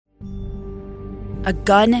a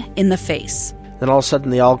gun in the face. Then all of a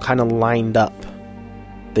sudden, they all kind of lined up.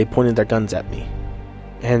 They pointed their guns at me.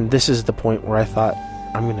 And this is the point where I thought,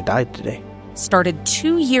 I'm going to die today. Started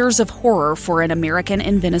 2 years of horror for an American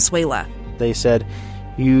in Venezuela. They said,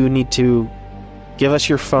 you need to give us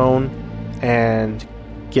your phone and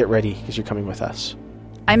get ready because you're coming with us.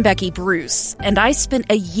 I'm Becky Bruce, and I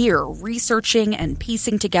spent a year researching and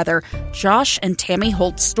piecing together Josh and Tammy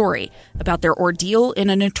Holt's story about their ordeal in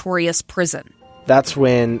a notorious prison. That's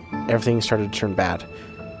when everything started to turn bad.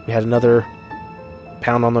 We had another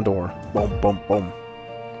pound on the door. Boom, boom, boom.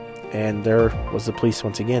 And there was the police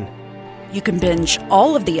once again. You can binge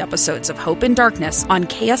all of the episodes of Hope in Darkness on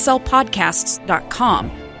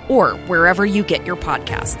KSLpodcasts.com or wherever you get your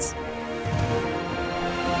podcasts.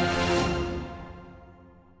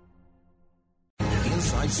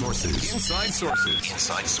 Inside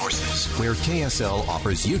Sources. Where KSL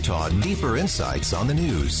offers Utah deeper insights on the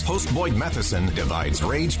news. Host Boyd Matheson divides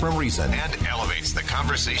rage from reason and elevates the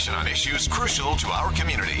conversation on issues crucial to our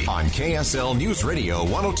community. On KSL News Radio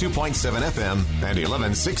 102.7 FM and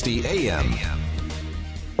 1160 AM.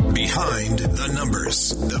 Behind the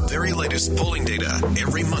Numbers. The very latest polling data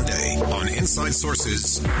every Monday on Inside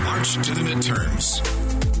Sources. March to the midterms.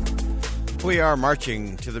 We are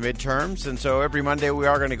marching to the midterms, and so every Monday we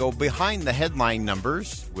are going to go behind the headline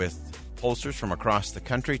numbers with pollsters from across the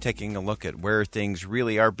country taking a look at where things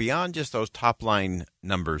really are beyond just those top-line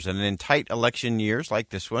numbers. And in tight election years like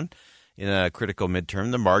this one, in a critical midterm,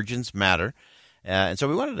 the margins matter. And so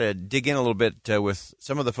we wanted to dig in a little bit with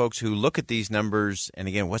some of the folks who look at these numbers and,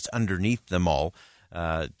 again, what's underneath them all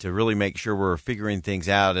to really make sure we're figuring things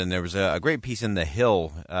out. And there was a great piece in The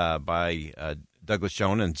Hill by Douglas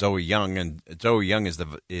Schoen and Zoe Young, and Zoe Young is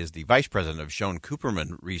the vice president of Schoen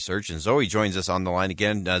Cooperman Research, and Zoe joins us on the line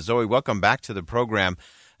again. Zoe, welcome back to the program.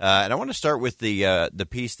 And I want to start with the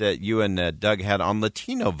piece that you and Doug had on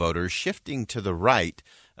Latino voters shifting to the right.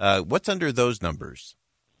 What's under those numbers?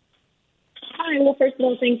 Hi. Well, first of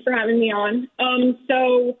all, thanks for having me on.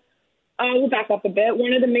 So we'll back up a bit.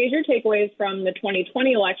 One of the major takeaways from the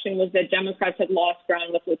 2020 election was that Democrats had lost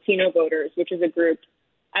ground with Latino voters, which is a group,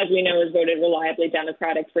 as we know, has voted reliably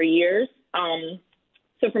Democratic for years.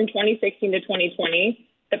 So from 2016 to 2020,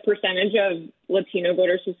 the percentage of Latino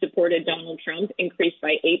voters who supported Donald Trump increased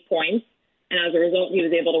by 8 points. And as a result, he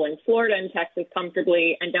was able to win Florida and Texas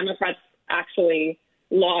comfortably. And Democrats actually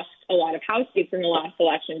lost a lot of House seats in the last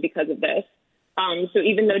election because of this. So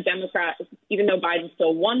even though Biden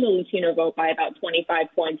still won the Latino vote by about 25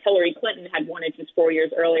 points, Hillary Clinton had won it just 4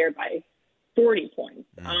 years earlier by 40 points.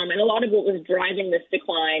 And a lot of what was driving this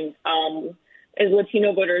decline is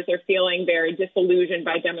Latino voters are feeling very disillusioned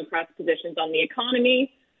by Democrats' positions on the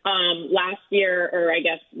economy. Last year, or I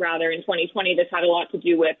guess rather in 2020, this had a lot to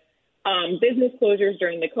do with business closures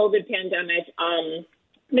during the COVID pandemic.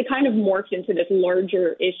 They kind of morphed into this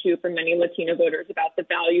larger issue for many Latino voters about the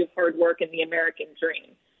value of hard work and the American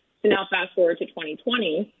dream. So now fast forward to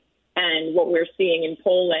 2020. And what we're seeing in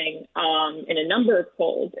polling in a number of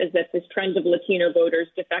polls is that this trend of Latino voters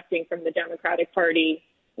defecting from the Democratic Party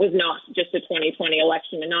was not just a 2020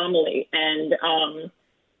 election anomaly. And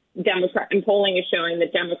polling is showing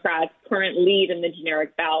that Democrats' current lead in the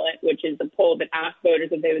generic ballot, which is the poll that asked voters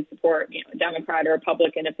if they would support a Democrat or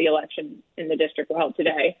Republican if the election in the district were held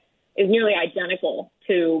today, is nearly identical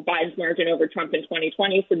to Biden's margin over Trump in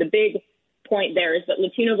 2020. So the big point there is that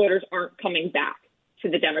Latino voters aren't coming back to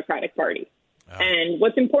the Democratic Party. Oh. And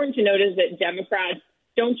what's important to note is that Democrats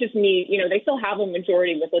don't just need, they still have a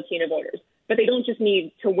majority with Latino voters, but they don't just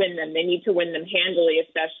need to win them. They need to win them handily,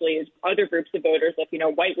 especially as other groups of voters, like,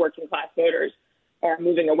 white working class voters, are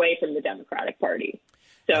moving away from the Democratic Party.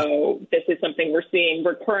 So this is something we're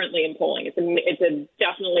currently in polling. It's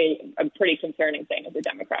definitely a pretty concerning thing as a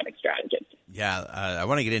Democratic strategist. Yeah, I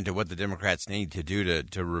want to get into what the Democrats need to do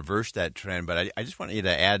to reverse that trend, but I just want you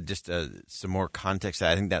to add just some more context.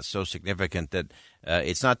 I think that's so significant that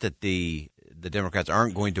it's not that the Democrats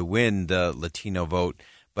aren't going to win the Latino vote,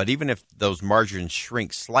 but even if those margins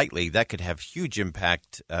shrink slightly, that could have huge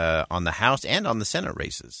impact on the House and on the Senate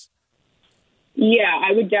races. Yeah,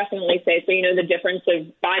 I would definitely say so. The difference of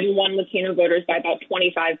Biden won Latino voters by about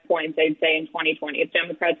 25 points, I'd say, in 2020. If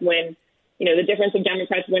Democrats win, the difference of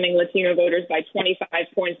Democrats winning Latino voters by 25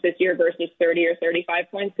 points this year versus 30 or 35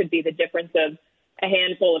 points could be the difference of a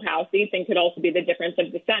handful of House seats and could also be the difference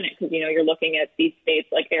of the Senate because, you're looking at these states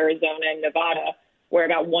like Arizona and Nevada where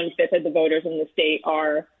about 1/5 of the voters in the state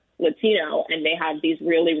are Latino, and they have these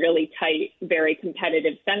really, really tight, very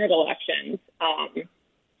competitive Senate elections.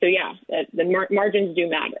 yeah, the margins do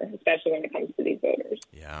matter, especially when it comes to these voters.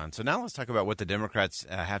 Yeah, and so now let's talk about what the Democrats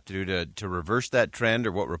have to do to reverse that trend,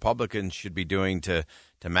 or what Republicans should be doing to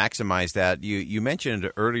maximize that. You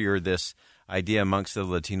mentioned earlier this idea amongst the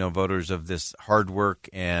Latino voters of this hard work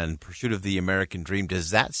and pursuit of the American dream. Does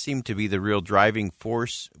that seem to be the real driving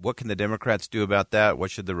force? What can the Democrats do about that?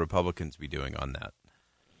 What should the Republicans be doing on that?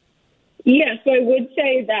 Yeah, so I would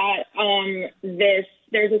say that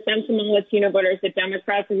there's a sense among Latino voters that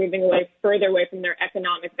Democrats are moving further away from their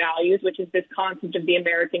economic values, which is this concept of the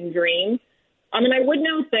American dream. And I would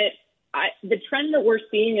note that the trend that we're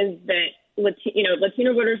seeing is that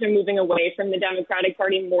Latino voters are moving away from the Democratic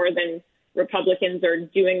Party more than Republicans are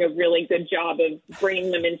doing a really good job of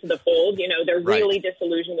bringing them into the fold. They're really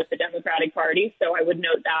disillusioned with the Democratic Party, so I would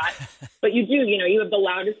note that. But you have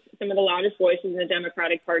some of the loudest voices in the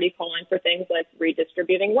Democratic Party calling for things like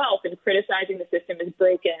redistributing wealth and criticizing the system as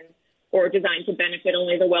broken or designed to benefit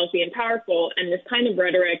only the wealthy and powerful. And this kind of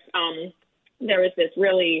rhetoric, there was this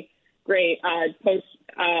really great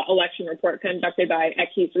post-election report conducted by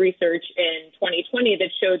Equis Research in 2020 that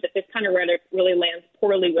showed that this kind of rhetoric really lands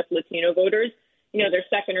poorly with Latino voters. They're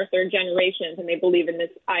second or third generations, and they believe in this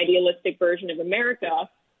idealistic version of America.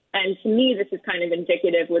 And to me, this is kind of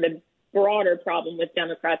indicative with a broader problem with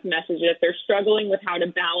Democrats' message, that they're struggling with how to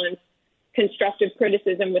balance constructive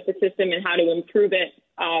criticism with the system and how to improve it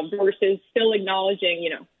versus still acknowledging,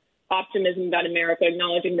 optimism about America,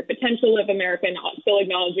 acknowledging the potential of America, and still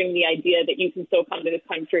acknowledging the idea that you can still come to this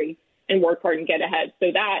country and work hard and get ahead. So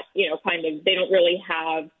that, they don't really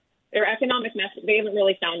have their economic message. They haven't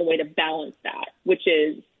really found a way to balance that, which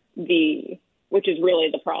is really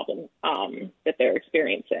the problem that they're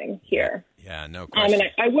experiencing here. Yeah, no question. And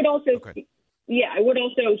I would also, I would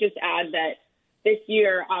also just add that this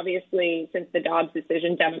year, obviously, since the Dobbs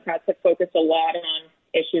decision, Democrats have focused a lot on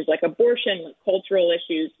issues like abortion, like cultural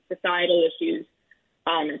issues, societal issues,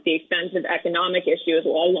 at the expense of economic issues.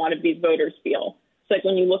 Well, a lot of these voters feel. So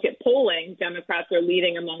when you look at polling, Democrats are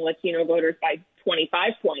leading among Latino voters by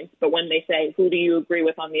 25 points. But when they say, who do you agree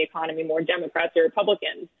with on the economy more, Democrats or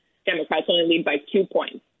Republicans, Democrats only lead by 2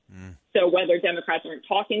 points. So whether Democrats aren't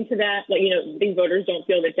talking to that, these voters don't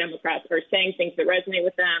feel that Democrats are saying things that resonate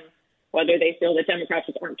with them, whether they feel that Democrats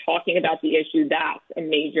just aren't talking about the issue, that's a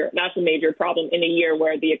major problem in a year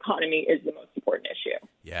where the economy is the most important issue.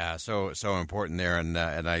 Yeah, so important there, and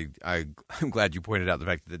I'm glad you pointed out the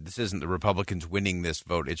fact that this isn't the Republicans winning this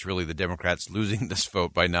vote; it's really the Democrats losing this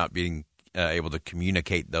vote by not being able to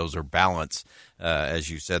communicate those or balance, as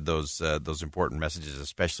you said, those important messages,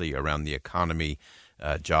 especially around the economy,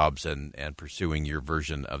 jobs, and pursuing your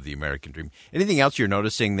version of the American dream. Anything else you're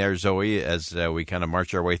noticing there, Zoe, as we kind of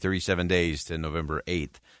march our way 37 days to November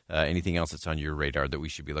 8th? Anything else that's on your radar that we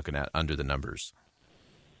should be looking at under the numbers?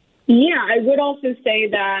 Yeah, I would also say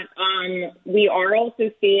that we are also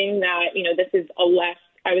seeing that, this is a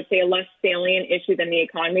less salient issue than the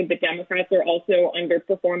economy, but Democrats are also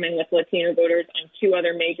underperforming with Latino voters on two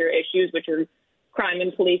other major issues, which are crime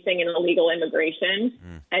and policing and illegal immigration.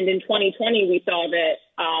 And in 2020, we saw that,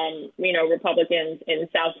 Republicans in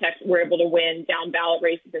South Texas were able to win down ballot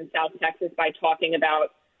races in South Texas by talking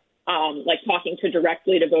about, talking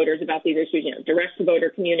directly to voters about these issues, direct to voter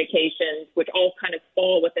communications, which all kind of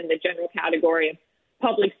fall within the general category of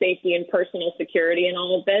public safety and personal security and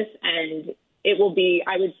all of this. And it will be,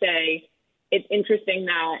 I would say, it's interesting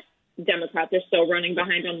that Democrats are still running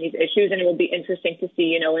behind on these issues, and it will be interesting to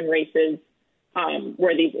see, in races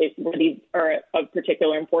where these are of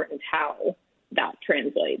particular importance, how that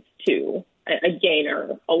translates to a gain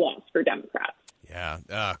or a loss for Democrats.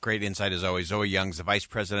 Yeah, great insight as always. Zoe Young's the Vice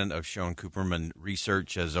President of Schoen Cooperman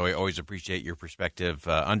Research. Zoe, always appreciate your perspective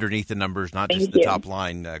underneath the numbers, not just the top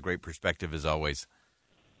line. Great perspective as always.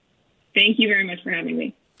 Thank you very much for having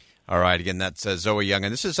me. All right. Again, that's Zoe Young.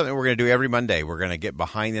 And this is something we're going to do every Monday. We're going to get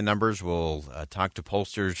behind the numbers. We'll talk to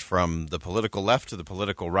pollsters from the political left to the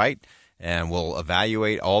political right, and we'll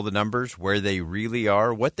evaluate all the numbers, where they really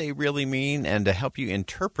are, what they really mean, and to help you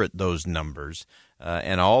interpret those numbers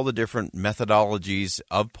and all the different methodologies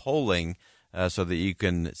of polling so that you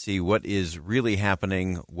can see what is really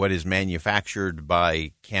happening, what is manufactured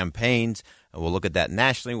by campaigns. We'll look at that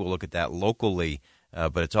nationally. We'll look at that locally.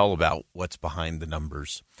 But it's all about what's behind the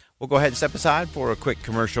numbers. We'll go ahead and step aside for a quick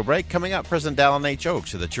commercial break. Coming up, President Dallin H.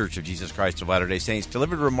 Oaks of the Church of Jesus Christ of Latter-day Saints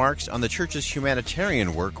delivered remarks on the church's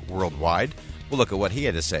humanitarian work worldwide. We'll look at what he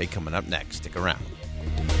had to say coming up next. Stick around.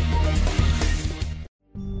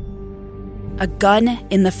 A gun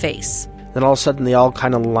in the face. Then all of a sudden they all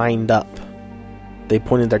kind of lined up. They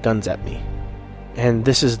pointed their guns at me. And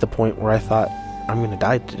this is the point where I thought, I'm going to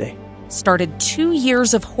die today. started 2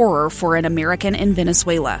 years of horror for an American in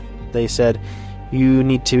Venezuela. They said, you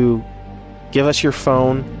need to give us your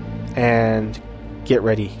phone and get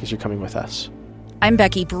ready because you're coming with us. I'm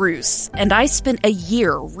Becky Bruce, and I spent a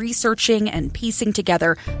year researching and piecing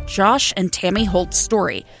together Josh and Tammy Holt's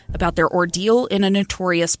story about their ordeal in a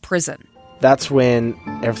notorious prison. That's when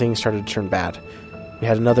everything started to turn bad. We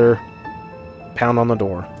had another pound on the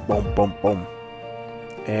door. Boom, boom, boom.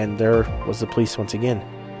 And there was the police once again.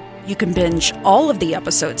 You can binge all of the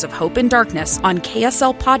episodes of Hope in Darkness on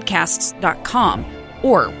KSLPodcasts.com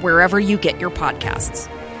or wherever you get your podcasts.